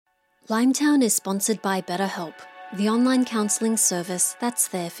Limetown is sponsored by BetterHelp, the online counseling service that's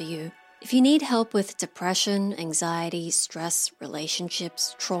there for you. If you need help with depression, anxiety, stress,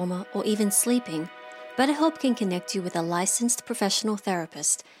 relationships, trauma, or even sleeping, BetterHelp can connect you with a licensed professional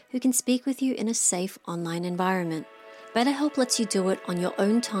therapist who can speak with you in a safe online environment. BetterHelp lets you do it on your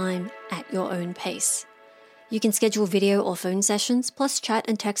own time, at your own pace. You can schedule video or phone sessions, plus chat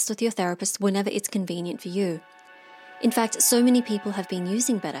and text with your therapist whenever it's convenient for you. In fact, so many people have been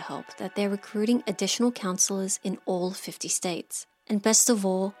using BetterHelp that they're recruiting additional counselors in all 50 states. And best of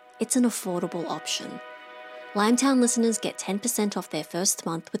all, it's an affordable option. Limetown listeners get 10% off their first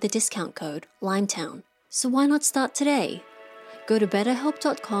month with the discount code Limetown. So why not start today? Go to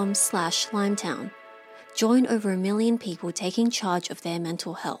betterhelp.com/Limetown. Join over 1 million people taking charge of their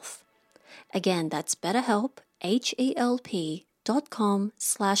mental health. Again, that's BetterHelp,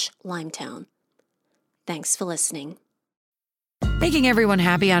 HELP.com/Limetown. Thanks for listening. Making everyone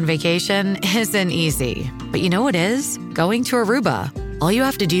happy on vacation isn't easy, but you know what is? Going to Aruba. All you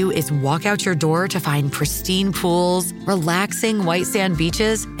have to do is walk out your door to find pristine pools, relaxing white sand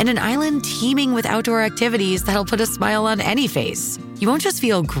beaches, and an island teeming with outdoor activities that'll put a smile on any face. You won't just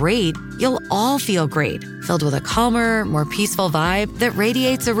feel great, you'll all feel great, filled with a calmer, more peaceful vibe that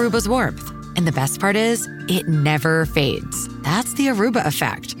radiates Aruba's warmth. And the best part is, it never fades. That's the Aruba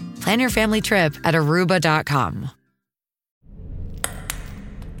effect. Plan your family trip at Aruba.com.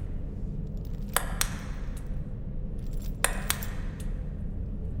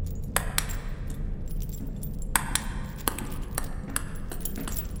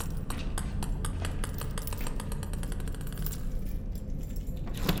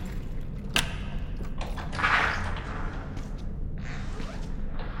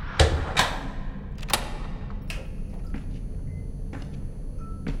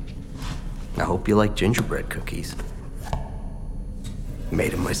 I hope you like gingerbread cookies.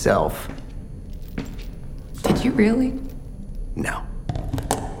 Made them myself. Did you really? No.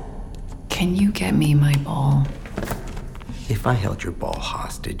 Can you get me my ball? If I held your ball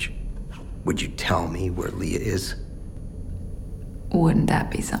hostage, would you tell me where Leah is? Wouldn't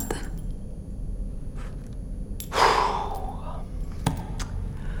that be something? All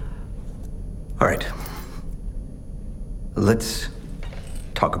right. Let's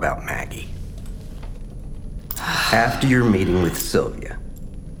talk about Maggie. After your meeting with Sylvia,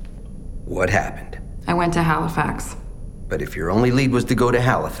 what happened? I went to Halifax. But if your only lead was to go to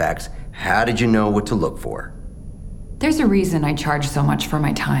Halifax, how did you know what to look for? There's a reason I charge so much for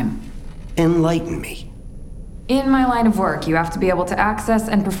my time. Enlighten me. In my line of work, you have to be able to access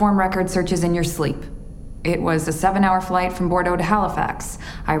and perform record searches in your sleep. It was a 7-hour flight from Bordeaux to Halifax.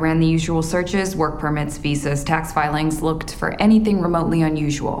 I ran the usual searches, work permits, visas, tax filings, looked for anything remotely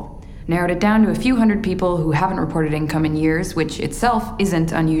unusual. Narrowed it down to a few hundred people who haven't reported income in years, which itself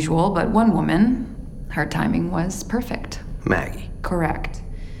isn't unusual, but one woman, her timing was perfect. Maggie. Correct.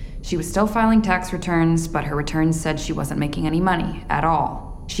 She was still filing tax returns, but her returns said she wasn't making any money at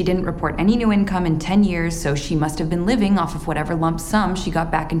all. She didn't report any new income in 10 years, so she must have been living off of whatever lump sum she got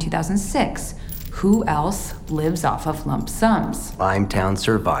back in 2006. Who else lives off of lump sums? Limetown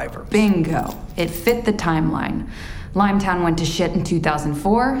survivor. Bingo. It fit the timeline. Limetown went to shit in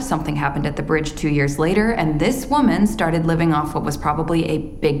 2004, something happened at the bridge 2 years later, and this woman started living off what was probably a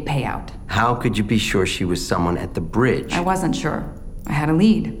big payout. How could you be sure she was someone at the bridge? I wasn't sure. I had a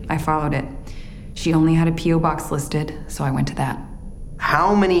lead. I followed it. She only had a P.O. box listed, so I went to that.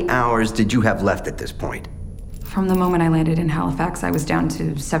 How many hours did you have left at this point? From the moment I landed in Halifax, I was down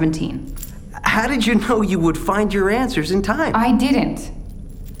to 17. How did you know you would find your answers in time? I didn't.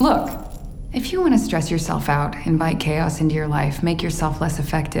 Look, if you want to stress yourself out, invite chaos into your life, make yourself less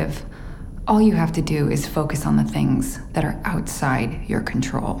effective, all you have to do is focus on the things that are outside your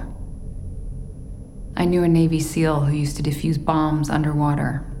control. I knew a Navy SEAL who used to defuse bombs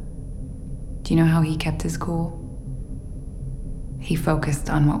underwater. Do you know how he kept his cool? He focused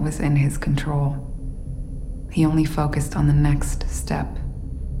on what was in his control. He only focused on the next step.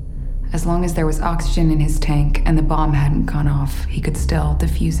 As long as there was oxygen in his tank and the bomb hadn't gone off, he could still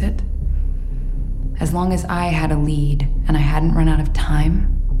defuse it. As long as I had a lead and I hadn't run out of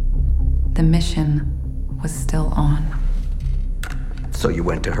time, the mission was still on. So you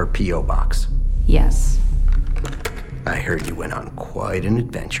went to her P.O. box? Yes. I heard you went on quite an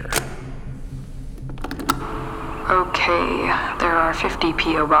adventure. Okay, there are 50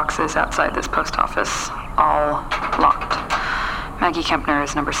 P.O. boxes outside this post office, all locked. Maggie Kempner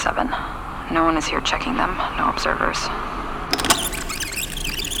is number 7. No one is here checking them, no observers.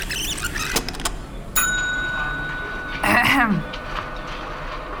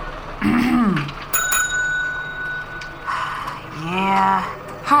 Yeah.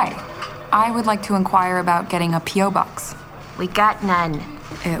 Hi. I would like to inquire about getting a P.O. box. We got none.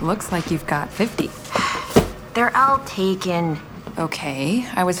 It looks like you've got 50. They're all taken. Okay,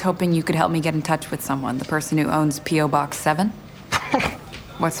 I was hoping you could help me get in touch with someone, the person who owns P.O. Box 7.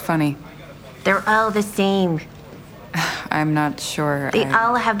 What's funny? They're all the same. I'm not sure. They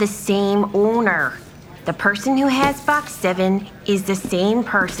all have the same owner. The person who has Box 7 is the same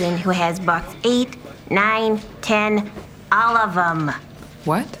person who has Box 8, 9, 10, all of them.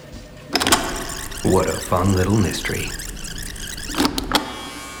 What? What a fun little mystery.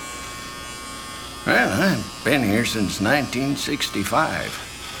 Well, I've been here since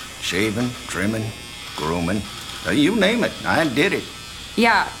 1965. Shaving, trimming, grooming. You name it, I did it.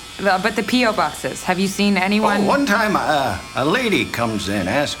 Yeah, but the P.O. boxes. Have you seen anyone? Oh, one time a lady comes in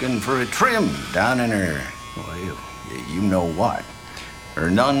asking for a trim down in her, well, you know what. Her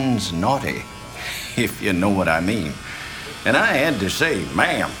nun's naughty, if you know what I mean. And I had to say,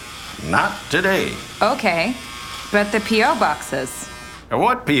 ma'am, not today. Okay, but the P.O. boxes.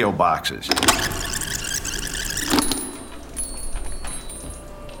 What P.O. boxes?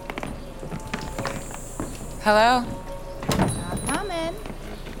 Hello? Coming.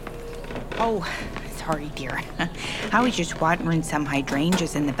 Oh, sorry, dear. I was just watering some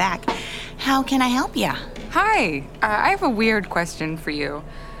hydrangeas in the back. How can I help you? Hi, I have a weird question for you.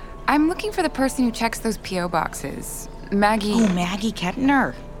 I'm looking for the person who checks those P.O. boxes. Maggie. Oh, Maggie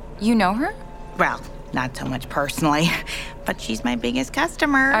Kettner. You know her? Well, not so much personally, but she's my biggest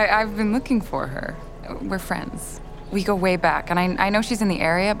customer. I've been looking for her. We're friends. We go way back, and I know she's in the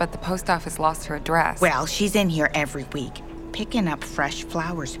area, but the post office lost her address. Well, she's in here every week, picking up fresh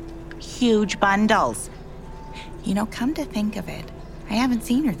flowers. Huge bundles. You know, come to think of it, I haven't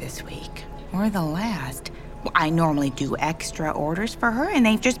seen her this week, or the last. Well, I normally do extra orders for her, and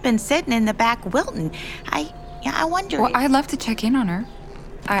they've just been sitting in the back wilting. I wonder... Well, I'd love to check in on her.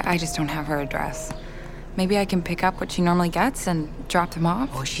 I just don't have her address. Maybe I can pick up what she normally gets and drop them off?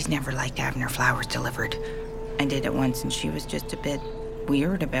 Oh, she's never liked having her flowers delivered. I did it once, and she was just a bit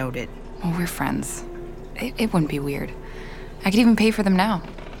weird about it. Well, we're friends. It wouldn't be weird. I could even pay for them now.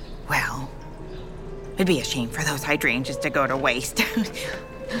 Well, it'd be a shame for those hydrangeas to go to waste.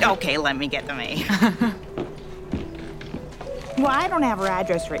 Okay, let me get them, eh? Well, I don't have her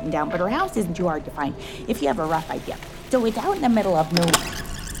address written down, but her house isn't too hard to find if you have a rough idea. So it's out in the middle of nowhere.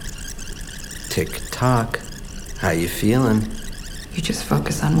 Tick-tock. How you feeling? You just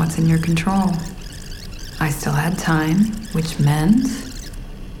focus on what's in your control. I still had time, which meant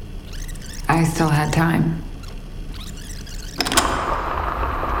I still had time.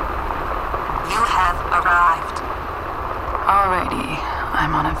 You have arrived. Alrighty,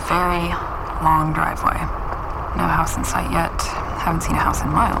 I'm on a very long driveway. No house in sight yet. Haven't seen a house in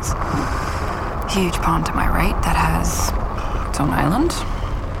miles. Huge pond to my right that has its own island.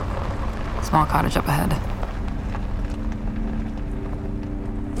 Small cottage up ahead.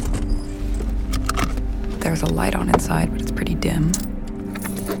 There's a light on inside, but it's pretty dim.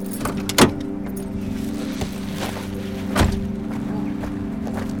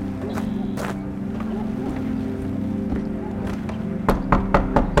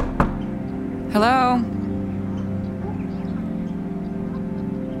 Hello?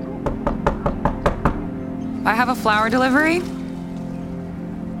 I have a flower delivery.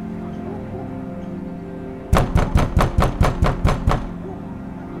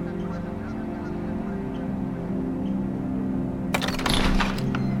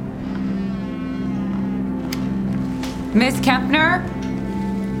 Miss Kempner?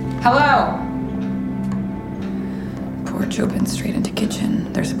 Hello? Porch opens straight into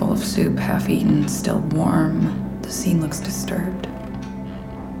kitchen. There's a bowl of soup, half eaten, still warm. The scene looks disturbed.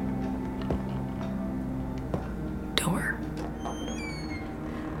 Door.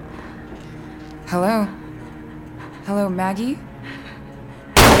 Hello? Hello, Maggie?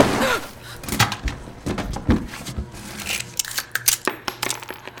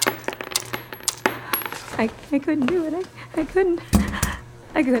 I couldn't do it. I couldn't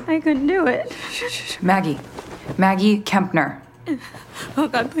do it. Shh. Maggie Kempner. Oh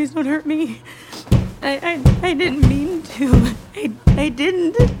God, please don't hurt me. I didn't mean to. I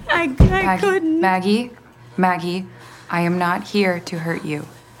didn't. I couldn't. Maggie, I am not here to hurt you.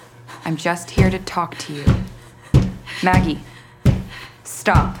 I'm just here to talk to you. Maggie,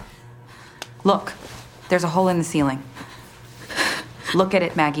 stop. Look, there's a hole in the ceiling. Look at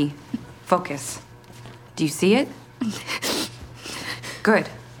it, Maggie. Focus. Do you see it? Good.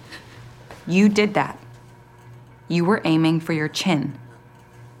 You did that. You were aiming for your chin,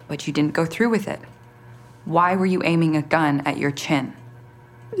 but you didn't go through with it. Why were you aiming a gun at your chin?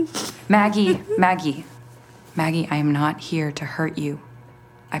 Maggie, I am not here to hurt you.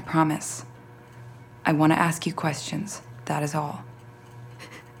 I promise. I want to ask you questions. That is all.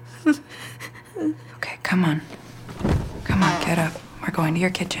 Okay, come on. Come on, get up. We're going to your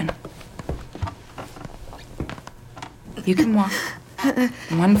kitchen. You can walk.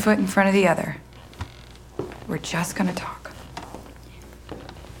 One foot in front of the other. We're just gonna talk.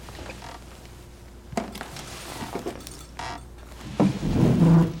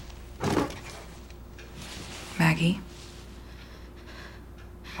 Maggie?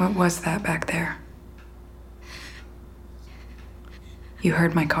 What was that back there? You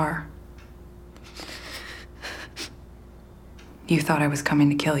heard my car. You thought I was coming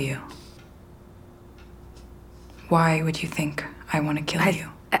to kill you. Why would you think I want to kill you?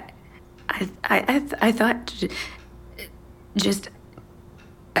 I thought just...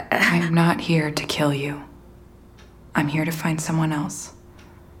 I'm not here to kill you. I'm here to find someone else,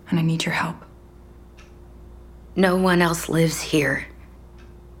 and I need your help. No one else lives here.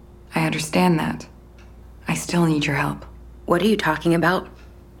 I understand that. I still need your help. What are you talking about?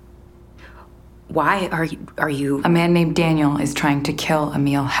 Why are you... A man named Daniel is trying to kill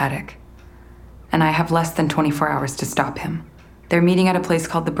Emil Haddock, and I have less than 24 hours to stop him. They're meeting at a place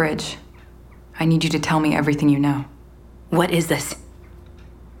called The Bridge. I need you to tell me everything you know. What is this?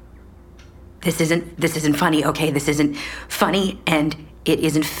 This isn't funny, okay? This isn't funny, and it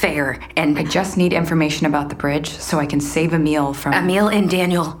isn't fair, and... I just need information about The Bridge so I can save Emil from... Emil and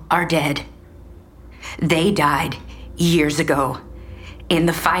Daniel are dead. They died years ago. In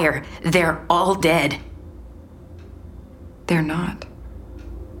the fire. They're all dead. They're not.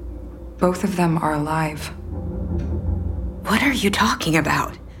 Both of them are alive. What are you talking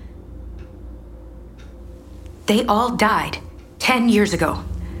about? They all died 10 years ago.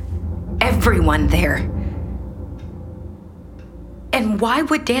 Everyone there. And why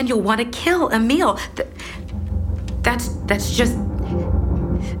would Daniel want to kill Emil? That's just...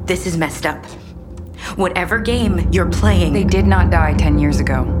 This is messed up. Whatever game you're playing... They did not die 10 years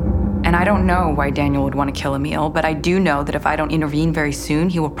ago. And I don't know why Daniel would want to kill Emil, but I do know that if I don't intervene very soon,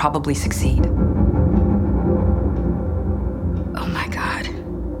 he will probably succeed. Oh my God.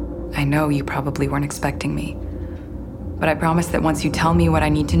 I know you probably weren't expecting me. But I promise that once you tell me what I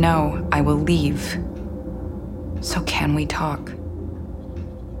need to know, I will leave. So can we talk?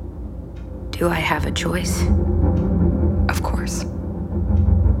 Do I have a choice? Of course.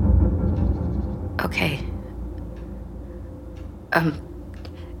 Okay.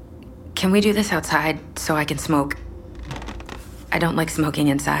 Can we do this outside so I can smoke? I don't like smoking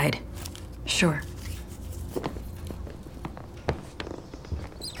inside. Sure.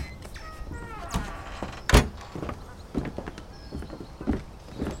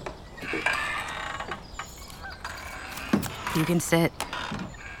 You can sit.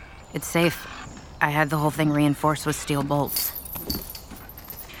 It's safe. I had the whole thing reinforced with steel bolts.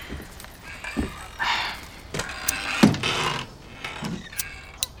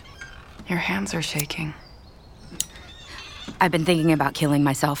 Your hands are shaking. I've been thinking about killing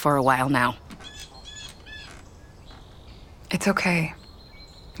myself for a while now. It's okay.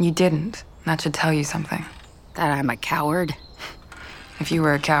 You didn't. That should tell you something. That I'm a coward? If you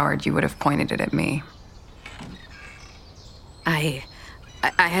were a coward, you would have pointed it at me. I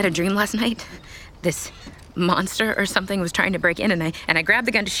had a dream last night. This monster or something was trying to break in, and I grabbed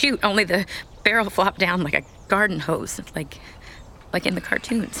the gun to shoot, only the barrel flopped down like a garden hose, like in the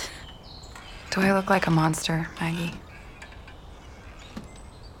cartoons. Do I look like a monster, Maggie?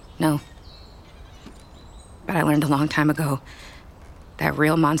 No. But I learned a long time ago that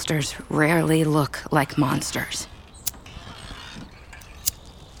real monsters rarely look like monsters.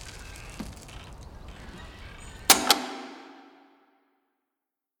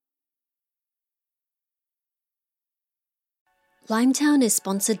 Limetown is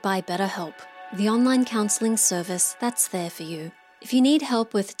sponsored by BetterHelp, the online counseling service that's there for you. If you need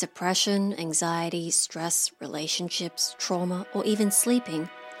help with depression, anxiety, stress, relationships, trauma, or even sleeping,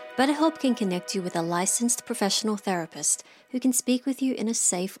 BetterHelp can connect you with a licensed professional therapist who can speak with you in a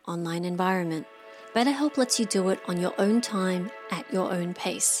safe online environment. BetterHelp lets you do it on your own time, at your own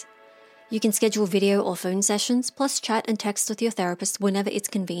pace. You can schedule video or phone sessions, plus chat and text with your therapist whenever it's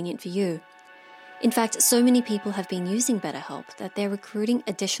convenient for you. In fact, so many people have been using BetterHelp that they're recruiting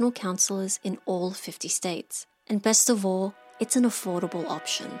additional counselors in all 50 states. And best of all, it's an affordable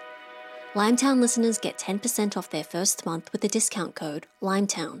option. Limetown listeners get 10% off their first month with the discount code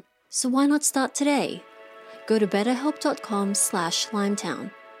Limetown. So why not start today? Go to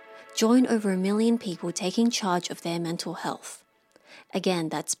betterhelp.com/Limetown. Join over 1 million people taking charge of their mental health. Again,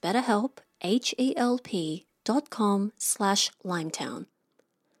 that's BetterHelp, HELP.com/Limetown.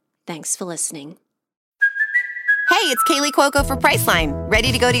 Thanks for listening. Hey, it's Kaylee Cuoco for Priceline.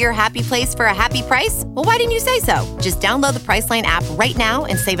 Ready to go to your happy place for a happy price? Well, why didn't you say so? Just download the Priceline app right now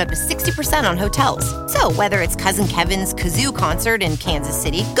and save up to 60% on hotels. So whether it's Cousin Kevin's Kazoo Concert in Kansas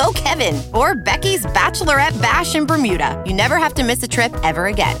City, go Kevin, or Becky's Bachelorette Bash in Bermuda, you never have to miss a trip ever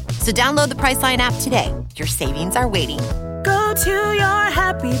again. So download the Priceline app today. Your savings are waiting. Go to your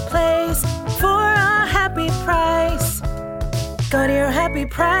happy place for a happy price. Go to your happy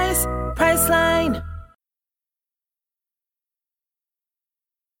price, Priceline.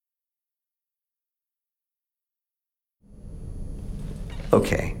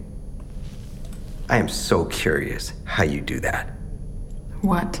 Okay. I am so curious how you do that.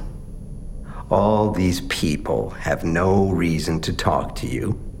 What? All these people have no reason to talk to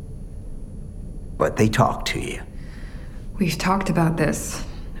you, but they talk to you. We've talked about this.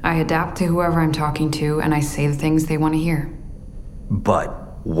 I adapt to whoever I'm talking to, and I say the things they want to hear. But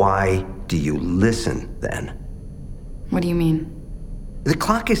why do you listen then? What do you mean? The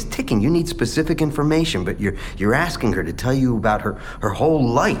clock is ticking. You need specific information, but you're asking her to tell you about her whole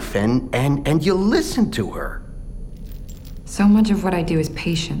life, and you listen to her. So much of what I do is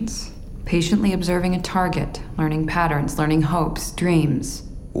patience. Patiently observing a target, learning patterns, learning hopes, dreams.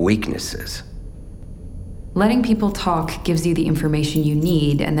 Weaknesses. Letting people talk gives you the information you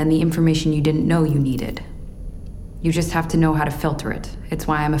need, and then the information you didn't know you needed. You just have to know how to filter it. It's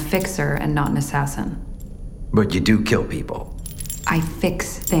why I'm a fixer and not an assassin. But you do kill people. I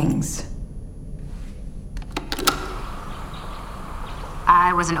fix things.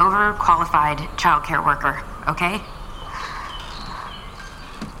 I was an overqualified childcare worker, okay?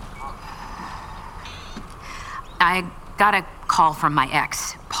 I got a call from my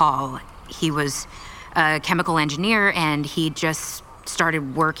ex, Paul. He was a chemical engineer, and he just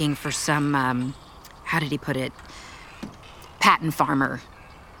started working for some, how did he put it? Patent farmer.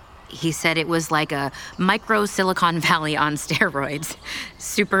 He said it was like a micro Silicon Valley on steroids.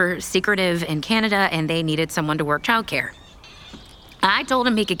 Super secretive in Canada, and they needed someone to work childcare. I told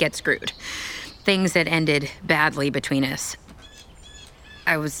him he could get screwed. Things had ended badly between us.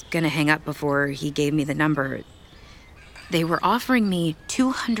 I was gonna hang up before he gave me the number. They were offering me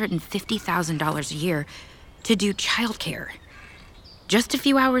 $250,000 a year to do childcare. Just a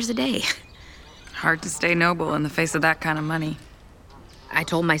few hours a day. Hard to stay noble in the face of that kind of money. I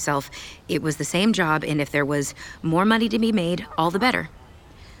told myself it was the same job, and if there was more money to be made, all the better.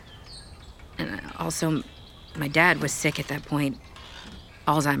 And also, my dad was sick at that point.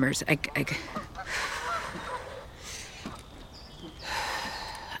 Alzheimer's.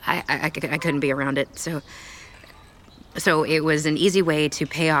 I couldn't be around it, so it was an easy way to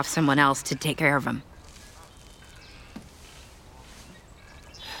pay off someone else to take care of him.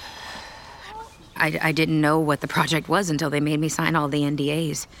 I didn't know what the project was until they made me sign all the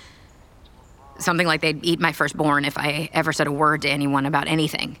NDAs. Something like they'd eat my firstborn if I ever said a word to anyone about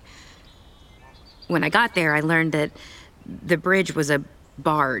anything. When I got there, I learned that the bridge was a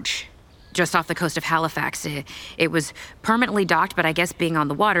barge just off the coast of Halifax. It was permanently docked, but I guess being on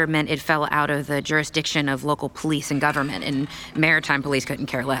the water meant it fell out of the jurisdiction of local police and government, and maritime police couldn't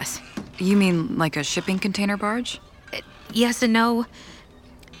care less. You mean like a shipping container barge? Yes and no.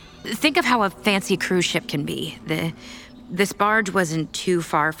 Think of how a fancy cruise ship can be. This barge wasn't too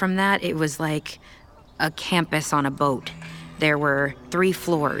far from that. It was like a campus on a boat. There were 3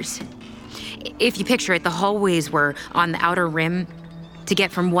 floors. If you picture it, the hallways were on the outer rim. To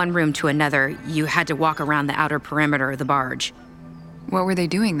get from one room to another, you had to walk around the outer perimeter of the barge. What were they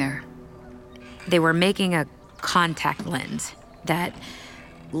doing there? They were making a contact lens that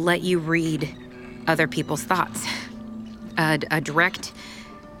let you read other people's thoughts. A direct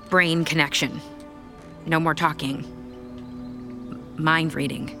brain connection. No more talking. Mind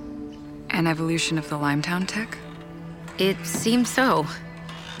reading. An evolution of the Limetown tech? It seems so.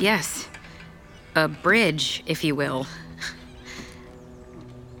 Yes. A bridge, if you will.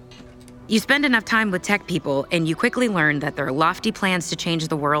 You spend enough time with tech people, and you quickly learn that their lofty plans to change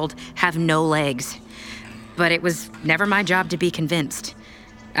the world have no legs. But it was never my job to be convinced.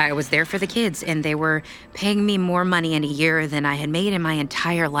 I was there for the kids, and they were paying me more money in a year than I had made in my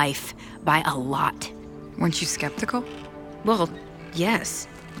entire life, by a lot. Weren't you skeptical? Well, yes.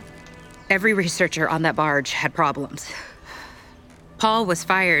 Every researcher on that barge had problems. Paul was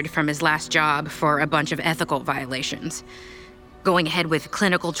fired from his last job for a bunch of ethical violations. Going ahead with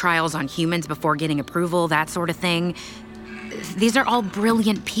clinical trials on humans before getting approval, that sort of thing. These are all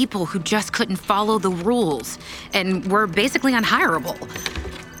brilliant people who just couldn't follow the rules and were basically unhireable.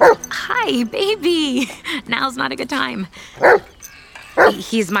 Hi, baby. Now's not a good time.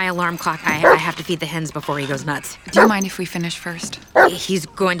 He's my alarm clock. I have to feed the hens before he goes nuts. Do you mind if we finish first? He's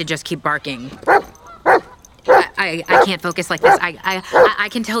going to just keep barking. I can't focus like this. I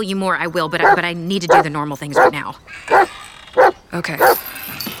can tell you more, I will, but I need to do the normal things right now. Okay.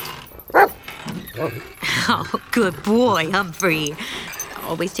 Oh, good boy, Humphrey.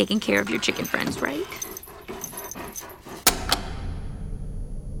 Always taking care of your chicken friends, right?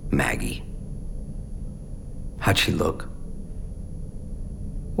 Maggie. How'd she look?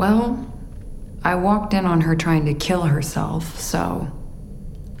 Well, I walked in on her trying to kill herself, so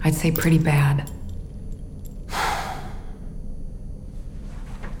I'd say pretty bad.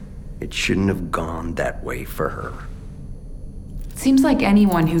 It shouldn't have gone that way for her. Seems like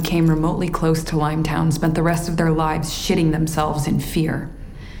anyone who came remotely close to Limetown spent the rest of their lives shitting themselves in fear.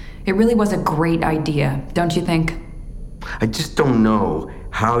 It really was a great idea, don't you think? I just don't know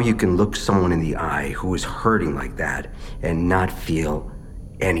how you can look someone in the eye who is hurting like that and not feel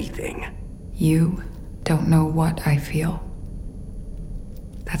anything. You don't know what I feel.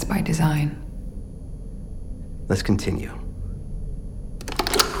 That's by design. Let's continue.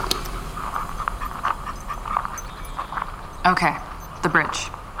 Okay, the bridge.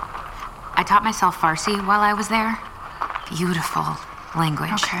 I taught myself Farsi while I was there. Beautiful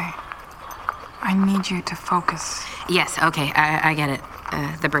language. Okay. I need you to focus. Yes, okay, I get it.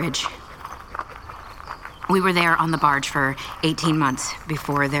 The bridge. We were there on the barge for 18 months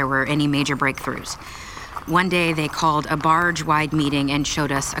before there were any major breakthroughs. One day they called a barge-wide meeting and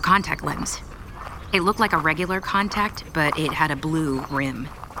showed us a contact lens. It looked like a regular contact, but it had a blue rim.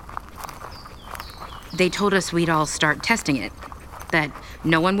 They told us we'd all start testing it, that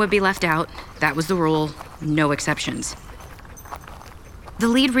no one would be left out, that was the rule, no exceptions. The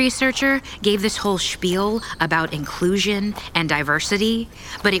lead researcher gave this whole spiel about inclusion and diversity,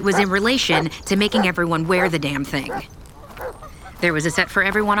 but it was in relation to making everyone wear the damn thing. There was a set for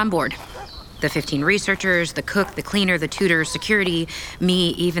everyone on board. The 15 researchers, the cook, the cleaner, the tutor, security, me,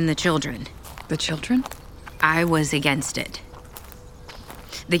 even the children. The children? I was against it.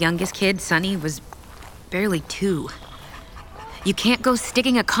 The youngest kid, Sonny, was barely 2. You can't go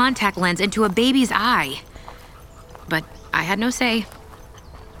sticking a contact lens into a baby's eye. But I had no say.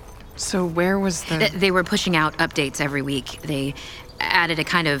 So where was the... They were pushing out updates every week. They added a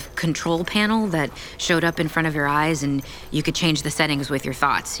kind of control panel that showed up in front of your eyes, and you could change the settings with your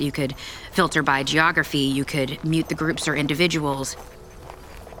thoughts. You could filter by geography. You could mute the groups or individuals.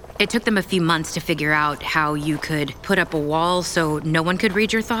 It took them a few months to figure out how you could put up a wall so no one could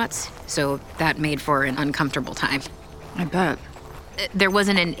read your thoughts. So that made for an uncomfortable time. I bet. There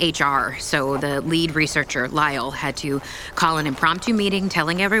wasn't an HR, so the lead researcher, Lyle, had to call an impromptu meeting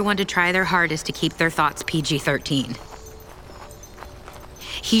telling everyone to try their hardest to keep their thoughts PG-13.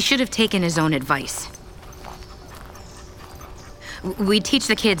 He should have taken his own advice. We teach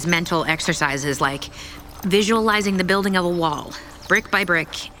the kids mental exercises like visualizing the building of a wall, brick by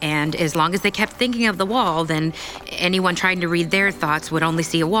brick, and as long as they kept thinking of the wall, then anyone trying to read their thoughts would only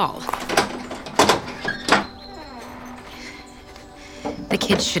see a wall. The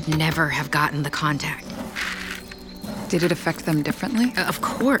kids should never have gotten the contact. Did it affect them differently? Of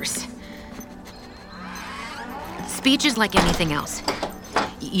course. Speech is like anything else.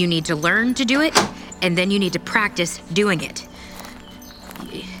 You need to learn to do it, and then you need to practice doing it.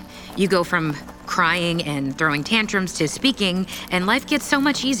 You go from crying and throwing tantrums to speaking, and life gets so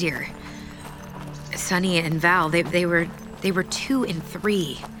much easier. Sonny and Val, they were 2 and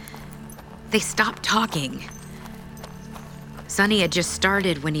 3. They stopped talking. Sonny had just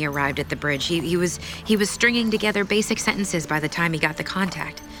started when he arrived at the bridge. He was stringing together basic sentences by the time he got the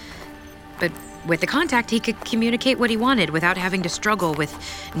contact. But with the contact, he could communicate what he wanted without having to struggle with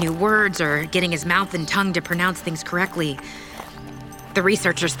new words or getting his mouth and tongue to pronounce things correctly. The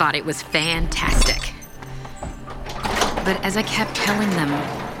researchers thought it was fantastic. But as I kept telling them,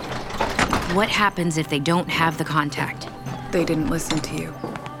 what happens if they don't have the contact? They didn't listen to you.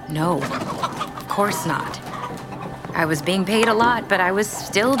 No, of course not. I was being paid a lot, but I was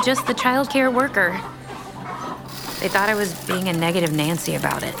still just the childcare worker. They thought I was being a negative Nancy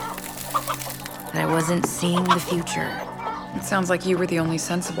about it. That I wasn't seeing the future. It sounds like you were the only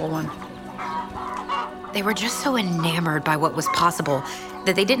sensible one. They were just so enamored by what was possible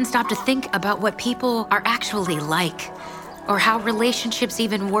that they didn't stop to think about what people are actually like, or how relationships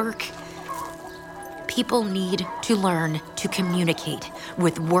even work. People need to learn to communicate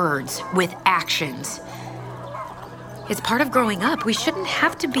with words, with actions. It's part of growing up. We shouldn't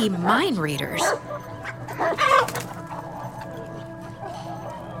have to be mind readers.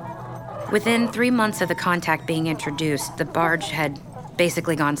 Within 3 months of the contact being introduced, the barge had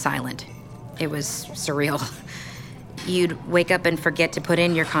basically gone silent. It was surreal. You'd wake up and forget to put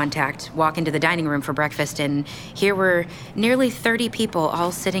in your contact, walk into the dining room for breakfast, and here were nearly 30 people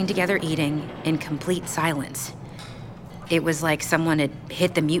all sitting together eating in complete silence. It was like someone had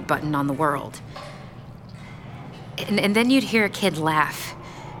hit the mute button on the world. And then you'd hear a kid laugh,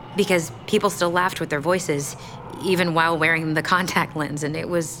 because people still laughed with their voices, even while wearing the contact lens, and it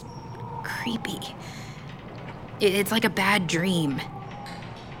was creepy. It's like a bad dream.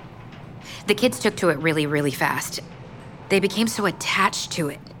 The kids took to it really, really fast. They became so attached to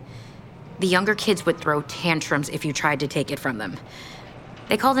it. The younger kids would throw tantrums if you tried to take it from them.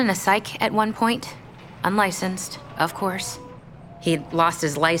 They called in a psych at one point, unlicensed, of course. He'd lost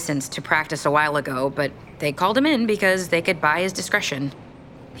his license to practice a while ago, but they called him in because they could buy his discretion.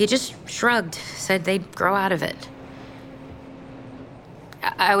 He just shrugged, said they'd grow out of it.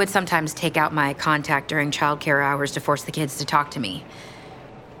 I would sometimes take out my contact during childcare hours to force the kids to talk to me.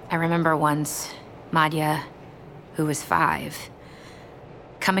 I remember once, Madhya, who was 5,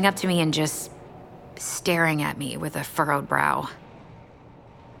 coming up to me and just staring at me with a furrowed brow.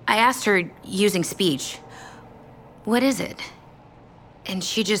 I asked her, using speech, "What is it?" And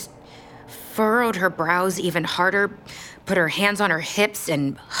she just furrowed her brows even harder, put her hands on her hips,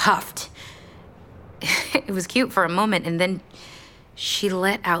 and huffed. It was cute for a moment, and then she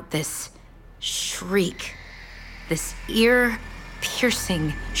let out this shriek, this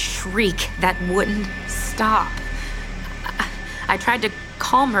ear-piercing shriek that wouldn't stop. I tried to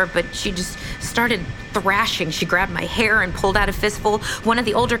calm her, but she just started thrashing. She grabbed my hair and pulled out a fistful. One of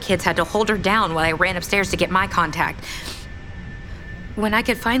the older kids had to hold her down while I ran upstairs to get my contact. When I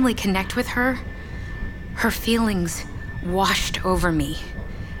could finally connect with her, her feelings washed over me.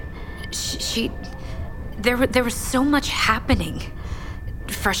 There was so much happening.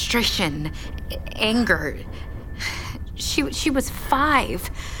 Frustration, anger. She was 5,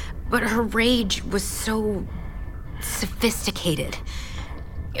 but her rage was so sophisticated.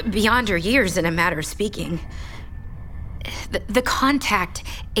 Beyond her years, in a matter of speaking. The contact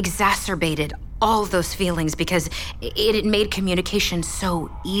exacerbated all of those feelings because it made communication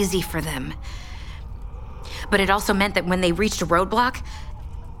so easy for them. But it also meant that when they reached a roadblock,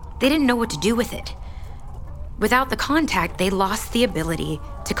 they didn't know what to do with it. Without the contact, they lost the ability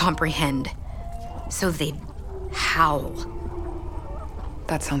to comprehend. So they'd howl.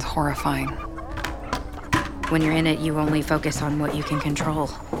 That sounds horrifying. When you're in it, you only focus on what you can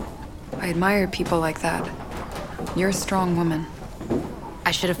control. I admire people like that. You're a strong woman.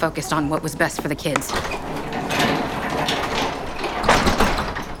 I should have focused on what was best for the kids.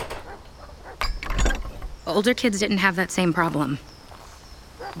 Older kids didn't have that same problem.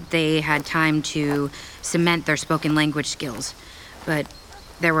 They had time to cement their spoken language skills, but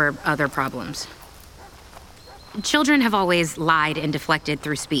there were other problems. Children have always lied and deflected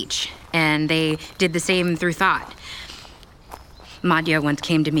through speech, and they did the same through thought. Madhya once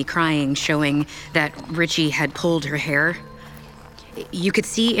came to me crying, showing that Richie had pulled her hair. You could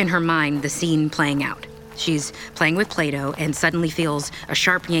see in her mind the scene playing out. She's playing with Play-Doh and suddenly feels a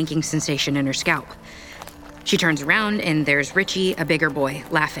sharp yanking sensation in her scalp. She turns around and there's Richie, a bigger boy,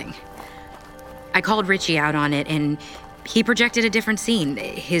 laughing. I called Richie out on it and he projected a different scene.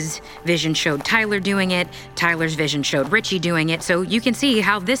 His vision showed Tyler doing it, Tyler's vision showed Richie doing it, so you can see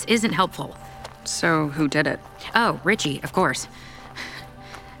how this isn't helpful. So who did it? Oh, Richie, of course.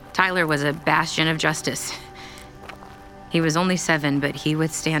 Tyler was a bastion of justice. He was only 7, but he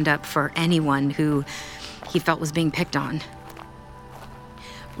would stand up for anyone who he felt was being picked on.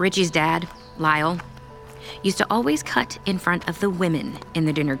 Richie's dad, Lyle, used to always cut in front of the women in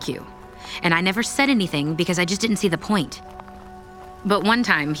the dinner queue. And I never said anything because I just didn't see the point. But one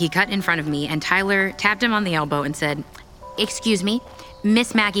time, he cut in front of me and Tyler tapped him on the elbow and said, "Excuse me,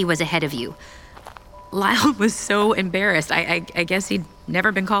 Miss Maggie was ahead of you." Lyle was so embarrassed. I guess he'd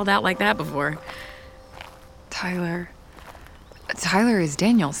never been called out like that before. Tyler is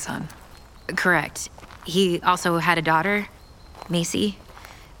Daniel's son. Correct. He also had a daughter, Macy.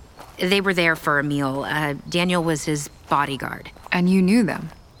 They were there for a meal. Daniel was his bodyguard. And you knew them?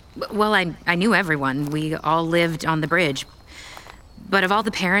 Well, I knew everyone. We all lived on the bridge. But of all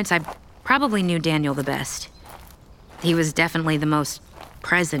the parents, I probably knew Daniel the best. He was definitely the most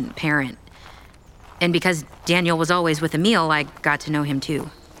present parent. And because Daniel was always with Emil, I got to know him too.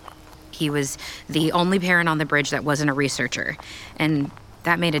 He was the only parent on the bridge that wasn't a researcher, and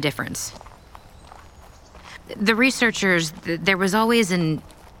that made a difference. The researchers, there was always an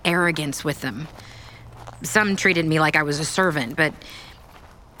arrogance with them. Some treated me like I was a servant, but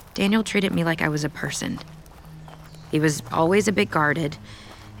Daniel treated me like I was a person. He was always a bit guarded.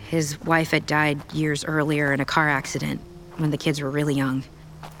 His wife had died years earlier in a car accident when the kids were really young.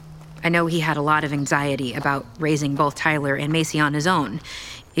 I know he had a lot of anxiety about raising both Tyler and Macy on his own.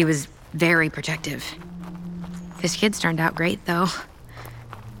 He was very protective. His kids turned out great, though.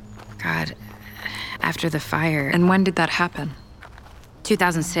 God, after the fire. And when did that happen?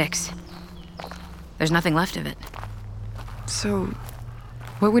 2006. There's nothing left of it. So,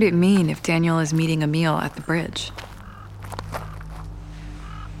 what would it mean if Daniel is meeting Emil at the bridge?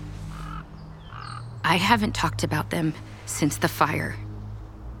 I haven't talked about them since the fire.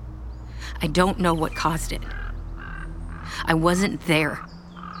 I don't know what caused it. I wasn't there.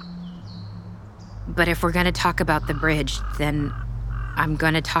 But if we're gonna talk about the bridge, then I'm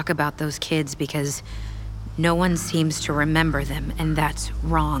gonna talk about those kids because no one seems to remember them, and that's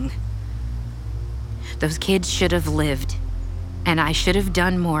wrong. Those kids should have lived, and I should have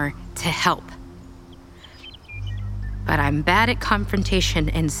done more to help. But I'm bad at confrontation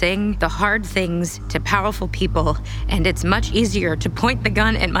and saying the hard things to powerful people, and it's much easier to point the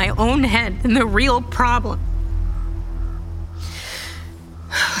gun at my own head than the real problem.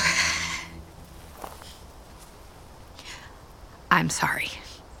 I'm sorry.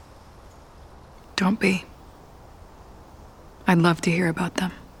 Don't be. I'd love to hear about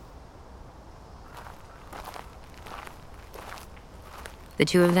them. The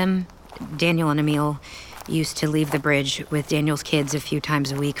two of them, Daniel and Emil, used to leave the bridge with Daniel's kids a few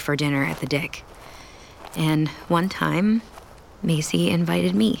times a week for dinner at the Dick. And one time, Macy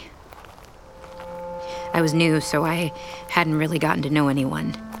invited me. I was new, so I hadn't really gotten to know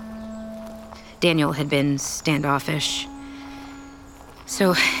anyone. Daniel had been standoffish.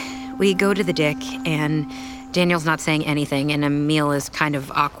 So we go to the Dick, and Daniel's not saying anything, and Emil is kind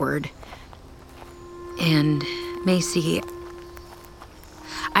of awkward. And Macy,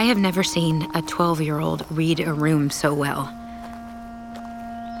 I have never seen a 12-year-old read a room so well.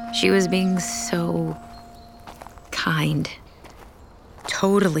 She was being so kind,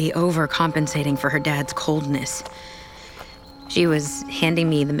 totally overcompensating for her dad's coldness. She was handing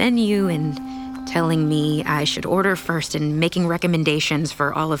me the menu and telling me I should order first and making recommendations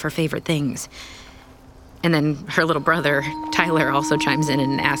for all of her favorite things. And then her little brother, Tyler, also chimes in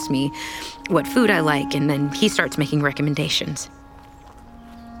and asks me what food I like, and then he starts making recommendations.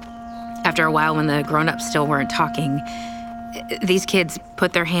 After a while, when the grown-ups still weren't talking, these kids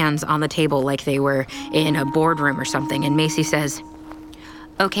put their hands on the table like they were in a boardroom or something, and Macy says,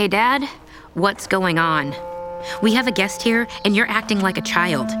 "Okay, Dad, what's going on? We have a guest here, and you're acting like a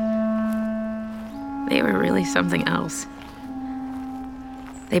child." They were really something else.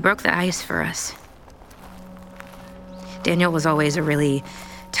 They broke the ice for us. Daniel was always a really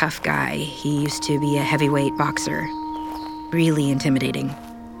tough guy. He used to be a heavyweight boxer. Really intimidating.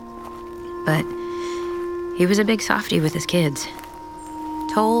 But he was a big softie with his kids.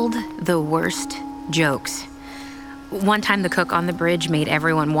 Told the worst jokes. One time the cook on the bridge made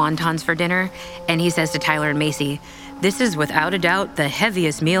everyone wontons for dinner, and he says to Tyler and Macy, "This is without a doubt the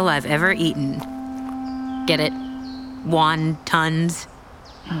heaviest meal I've ever eaten." Get it? Wontons.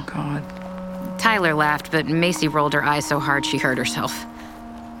 Oh, God. Tyler laughed, but Macy rolled her eyes so hard she hurt herself.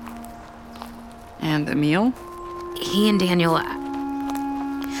 And Emil? He and Daniel,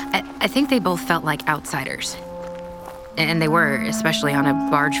 I think they both felt like outsiders. And they were, especially on a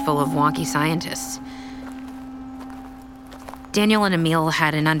barge full of wonky scientists. Daniel and Emil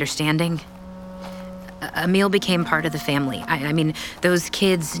had an understanding. Emil became part of the family. I mean, those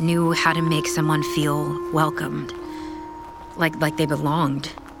kids knew how to make someone feel welcomed. Like they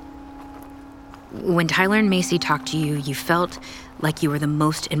belonged. When Tyler and Macy talked to you, you felt like you were the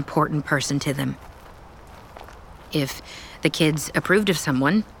most important person to them. If the kids approved of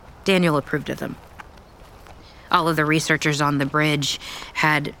someone, Daniel approved of them. All of the researchers on the bridge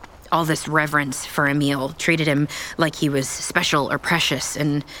had all this reverence for Emil, treated him like he was special or precious,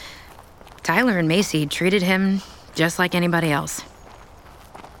 and Tyler and Macy treated him just like anybody else.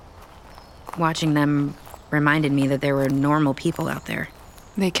 Watching them reminded me that there were normal people out there.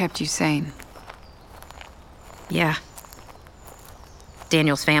 They kept you sane. Yeah.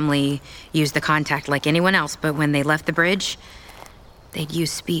 Daniel's family used the contact like anyone else, but when they left the bridge, they'd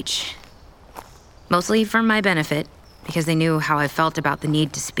use speech. Mostly for my benefit, because they knew how I felt about the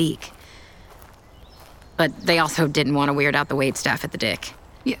need to speak. But they also didn't want to weird out the waitstaff at the Dick.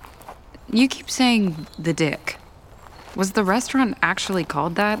 Yeah. You keep saying the Dick. Was the restaurant actually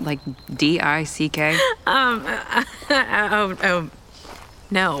called that? Like D-I-C-K?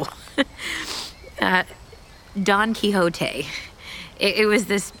 No. Don Quixote. It was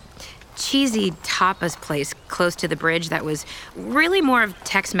this cheesy tapas place close to the bridge that was really more of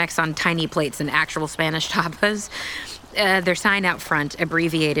Tex-Mex on tiny plates than actual Spanish tapas. Their sign out front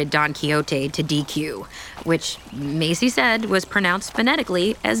abbreviated Don Quixote to DQ, which Macy said was pronounced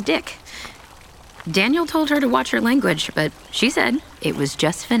phonetically as Dick. Daniel told her to watch her language, but she said it was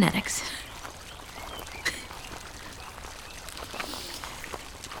just phonetics.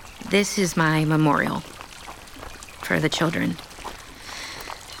 This is my memorial for the children.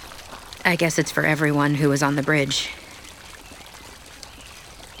 I guess it's for everyone who was on the bridge.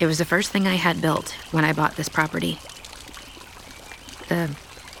 It was the first thing I had built when I bought this property. The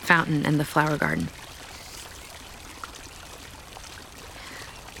fountain and the flower garden.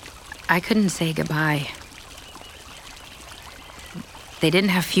 I couldn't say goodbye. They didn't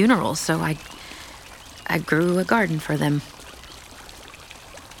have funerals, so I grew a garden for them.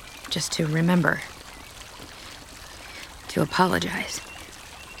 Just to remember. To apologize.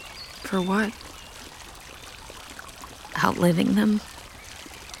 For what? Outliving them.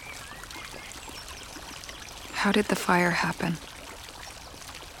 How did the fire happen?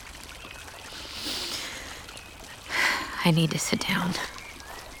 I need to sit down.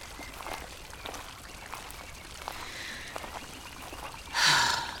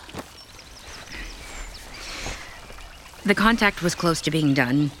 The contact was close to being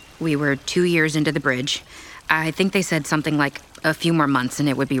done. We were 2 years into the bridge. I think they said something like a few more months and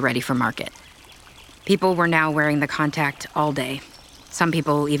it would be ready for market. People were now wearing the contact all day. Some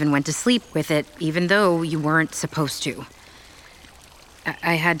people even went to sleep with it, even though you weren't supposed to.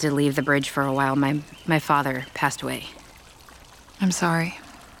 I had to leave the bridge for a while. My father passed away. I'm sorry.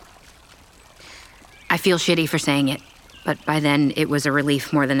 I feel shitty for saying it, but by then it was a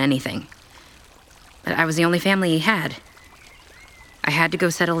relief more than anything. But I was the only family he had. I had to go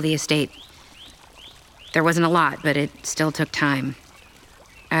settle the estate. There wasn't a lot, but it still took time.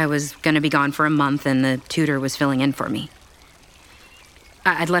 I was going to be gone for a month, and the tutor was filling in for me.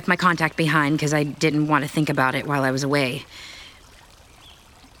 I'd left my contact behind because I didn't want to think about it while I was away.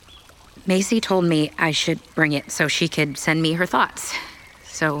 Macy told me I should bring it so she could send me her thoughts,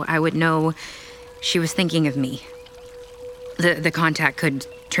 so I would know she was thinking of me. The contact could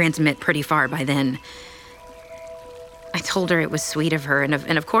transmit pretty far by then. I told her it was sweet of her,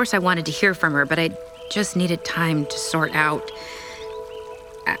 and of course I wanted to hear from her, but I just needed time to sort out,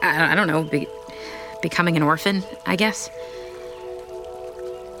 I don't know, becoming an orphan, I guess.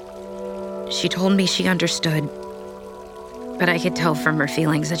 She told me she understood, but I could tell from her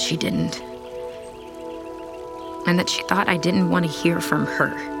feelings that she didn't. And that she thought I didn't want to hear from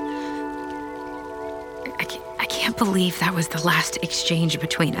her. I can't believe that was the last exchange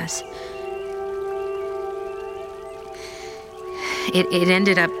between us. It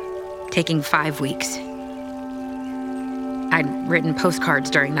ended up taking 5 weeks. I'd written postcards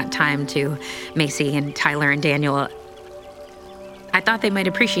during that time to Macy and Tyler and Daniel. I thought they might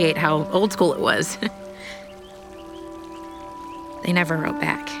appreciate how old school it was. They never wrote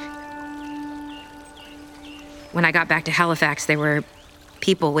back. When I got back to Halifax, there were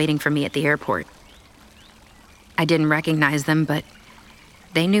people waiting for me at the airport. I didn't recognize them, but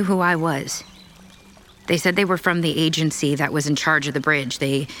they knew who I was. They said they were from the agency that was in charge of the bridge.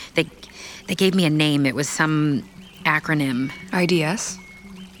 They gave me a name. It was some acronym. IDS?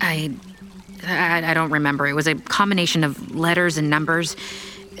 I don't remember. It was a combination of letters and numbers.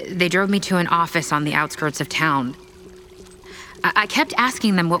 They drove me to an office on the outskirts of town. I kept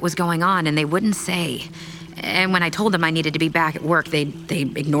asking them what was going on, and they wouldn't say. And when I told them I needed to be back at work, they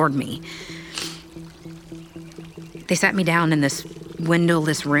ignored me. They sat me down in this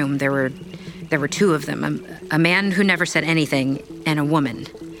windowless room. There were two of them, a man who never said anything and a woman.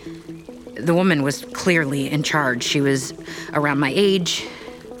 The woman was clearly in charge. She was around my age,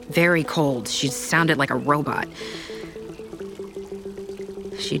 very cold. She sounded like a robot.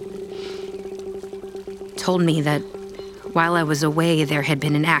 She told me that while I was away, there had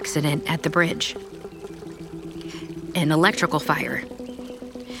been an accident at the bridge. An electrical fire.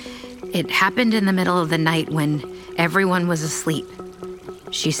 It happened in the middle of the night when everyone was asleep.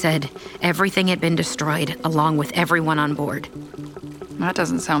 She said everything had been destroyed along with everyone on board. That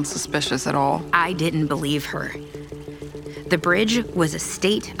doesn't sound suspicious at all. I didn't believe her. The bridge was a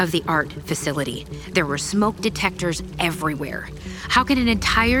state-of-the-art facility. There were smoke detectors everywhere. How could an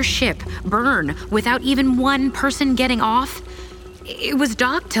entire ship burn without even one person getting off? It was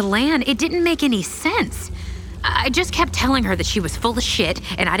docked to land. It didn't make any sense. I just kept telling her that she was full of shit,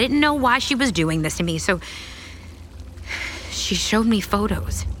 and I didn't know why she was doing this to me, so she showed me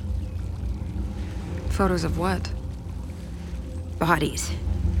photos. Photos of what? Bodies.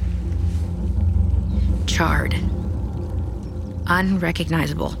 Charred.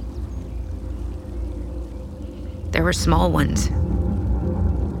 Unrecognizable. There were small ones.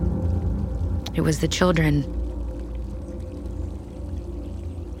 It was the children.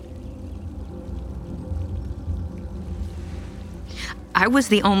 I was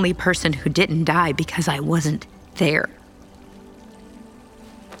the only person who didn't die because I wasn't there.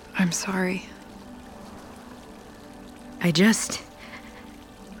 I'm sorry.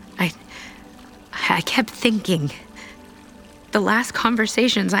 I I kept thinking the last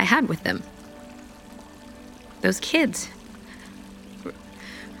conversations I had with them. Those kids.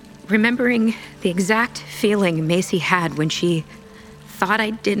 Remembering the exact feeling Macy had when she thought I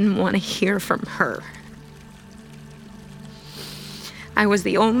didn't want to hear from her. I was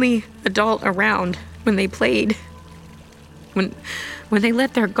the only adult around when they played. When they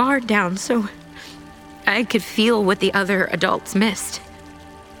let their guard down so I could feel what the other adults missed.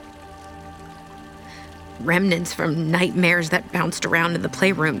 Remnants from nightmares that bounced around in the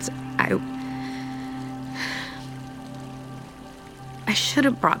playrooms. I should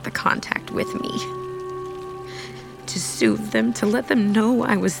have brought the contact with me. To soothe them, to let them know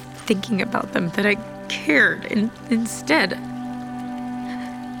I was thinking about them, that I cared, and instead...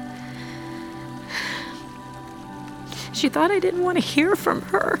 She thought I didn't want to hear from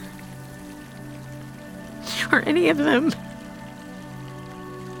her. Or any of them.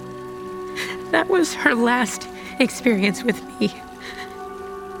 That was her last experience with me.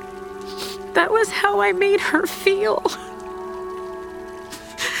 That was how I made her feel.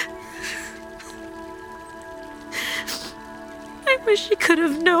 I wish she could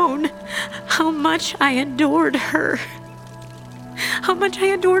have known how much I adored her. How much I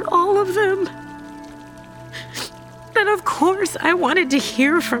adored all of them. That of course I wanted to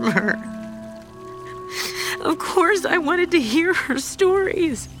hear from her. Of course I wanted to hear her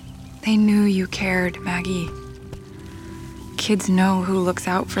stories. They knew you cared, Maggie. Kids know who looks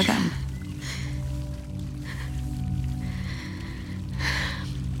out for them.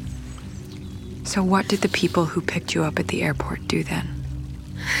 So what did the people who picked you up at the airport do then?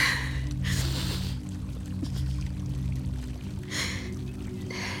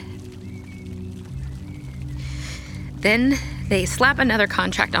 Then they slap another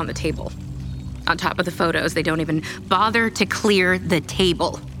contract on the table. On top of the photos, they don't even bother to clear the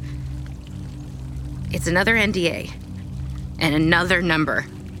table. It's another NDA and another number.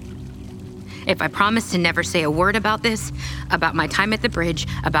 If I promise to never say a word about this, about my time at the bridge,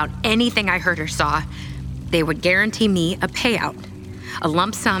 about anything I heard or saw, they would guarantee me a payout, a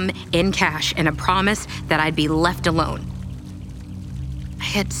lump sum in cash, and a promise that I'd be left alone. I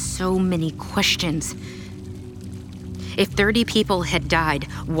had so many questions. If 30 people had died,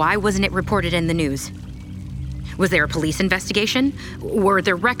 why wasn't it reported in the news? Was there a police investigation? Were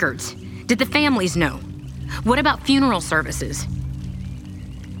there records? Did the families know? What about funeral services?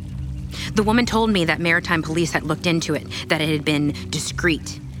 The woman told me that Maritime Police had looked into it, that it had been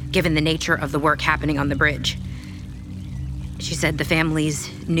discreet, given the nature of the work happening on the bridge. She said the families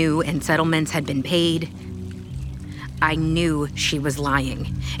knew and settlements had been paid. I knew she was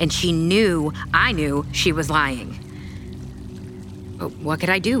lying, and she knew I knew she was lying. But what could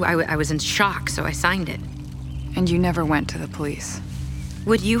I do? I was in shock, so I signed it. And you never went to the police?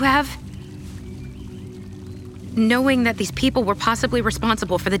 Would you have? Knowing that these people were possibly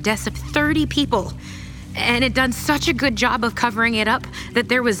responsible for the deaths of 30 people, and had done such a good job of covering it up that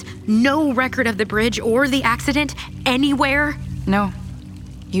there was no record of the bridge or the accident anywhere? No.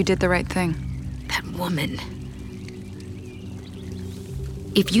 You did the right thing. That woman.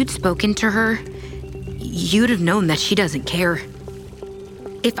 If you'd spoken to her, you'd have known that she doesn't care.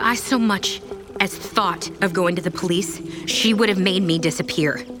 If I so much as thought of going to the police, she would have made me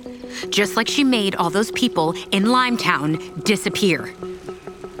disappear. Just like she made all those people in Limetown disappear.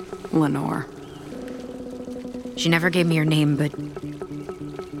 Lenore. She never gave me her name, but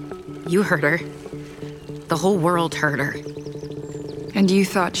you heard her. The whole world heard her. And you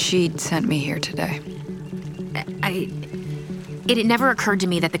thought she'd sent me here today? It had never occurred to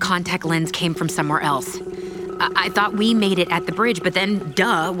me that the contact lens came from somewhere else. I thought we made it at the bridge, but then,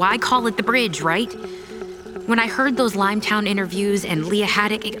 duh, why call it the bridge, right? When I heard those Limetown interviews and Leah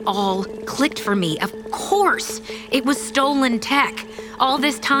Haddock, it all clicked for me. Of course, it was stolen tech. All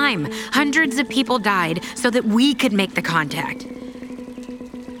this time, hundreds of people died so that we could make the contact.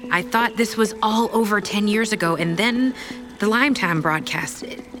 I thought this was all over 10 years ago, and then the Limetown broadcast.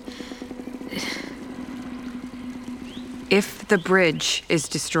 If the bridge is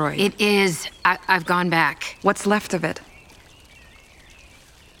destroyed... It is. I've gone back. What's left of it?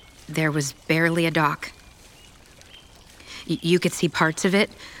 There was barely a dock. You could see parts of it.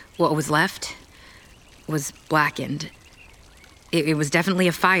 What was left was blackened. It was definitely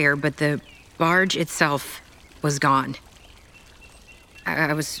a fire, but the barge itself was gone.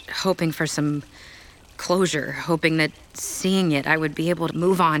 I was hoping for some closure, hoping that seeing it, I would be able to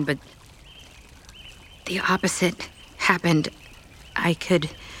move on, but the opposite happened. I could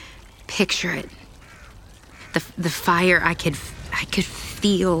picture it. The fire, I could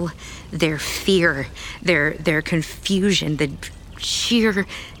feel their fear, their confusion, the sheer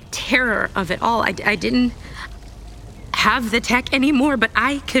terror of it all. I didn't have the tech anymore, but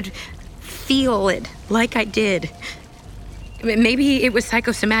I could feel it like I did. Maybe it was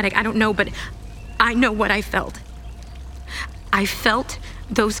psychosomatic, I don't know, but I know what I felt. I felt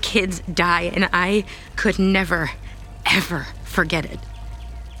those kids die, and I could never, ever forget it.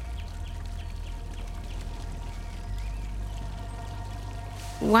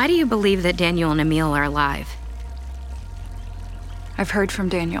 Why do you believe that Daniel and Emil are alive? I've heard from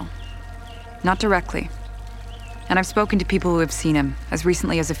Daniel. Not directly. And I've spoken to people who have seen him, as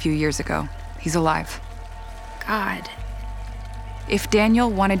recently as a few years ago. He's alive. God. If Daniel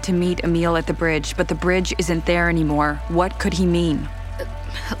wanted to meet Emil at the bridge, but the bridge isn't there anymore, what could he mean?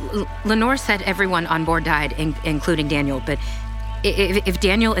 Lenore said everyone on board died, including Daniel, but if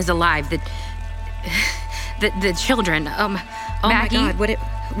Daniel is alive, the children, Maggie, my God, what if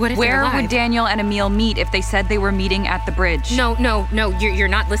where would Daniel and Emil meet if they said they were meeting at the bridge? No, you're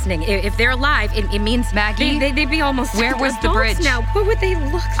not listening. If they're alive, it means Maggie, they'd be almost where was the bridge? Now, what would they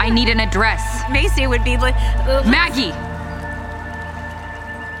look like? I need an address. Macy would be like... Maggie!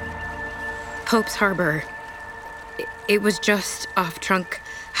 Pope's Harbor. It was just off Trunk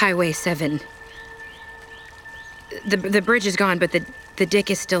Highway 7. The bridge is gone, but the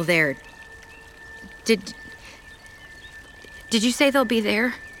dick is still there. Did you say they'll be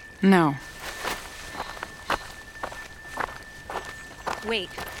there? No. Wait.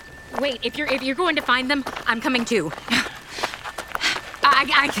 If you're going to find them, I'm coming too.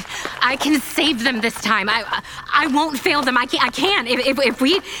 I can save them this time. I won't fail them. I can. If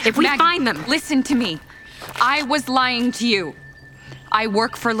we Maggie, find them. Listen to me. I was lying to you. I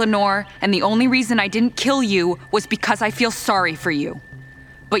work for Lenore, and the only reason I didn't kill you was because I feel sorry for you.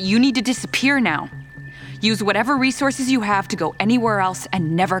 But you need to disappear now. Use whatever resources you have to go anywhere else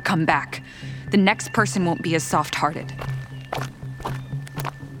and never come back. The next person won't be as soft-hearted.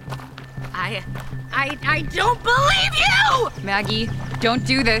 I don't believe you! Maggie, don't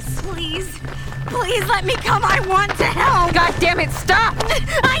do this. Please let me come. I want to help. God damn it, stop!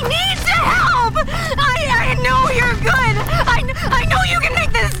 I need to help! I know you're good. I know you can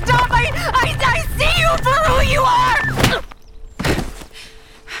make this stop. I see you for who you are!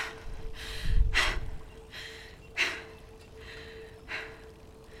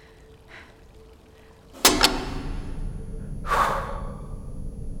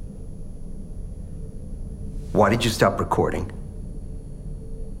 Why did you stop recording?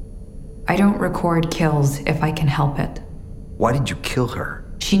 I don't record kills if I can help it. Why did you kill her?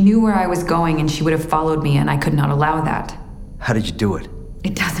 She knew where I was going and she would have followed me, and I could not allow that. How did you do it?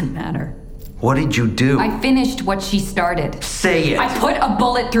 It doesn't matter. What did you do? I finished what she started. Say it! I put a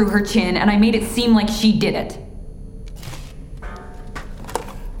bullet through her chin and I made it seem like she did it.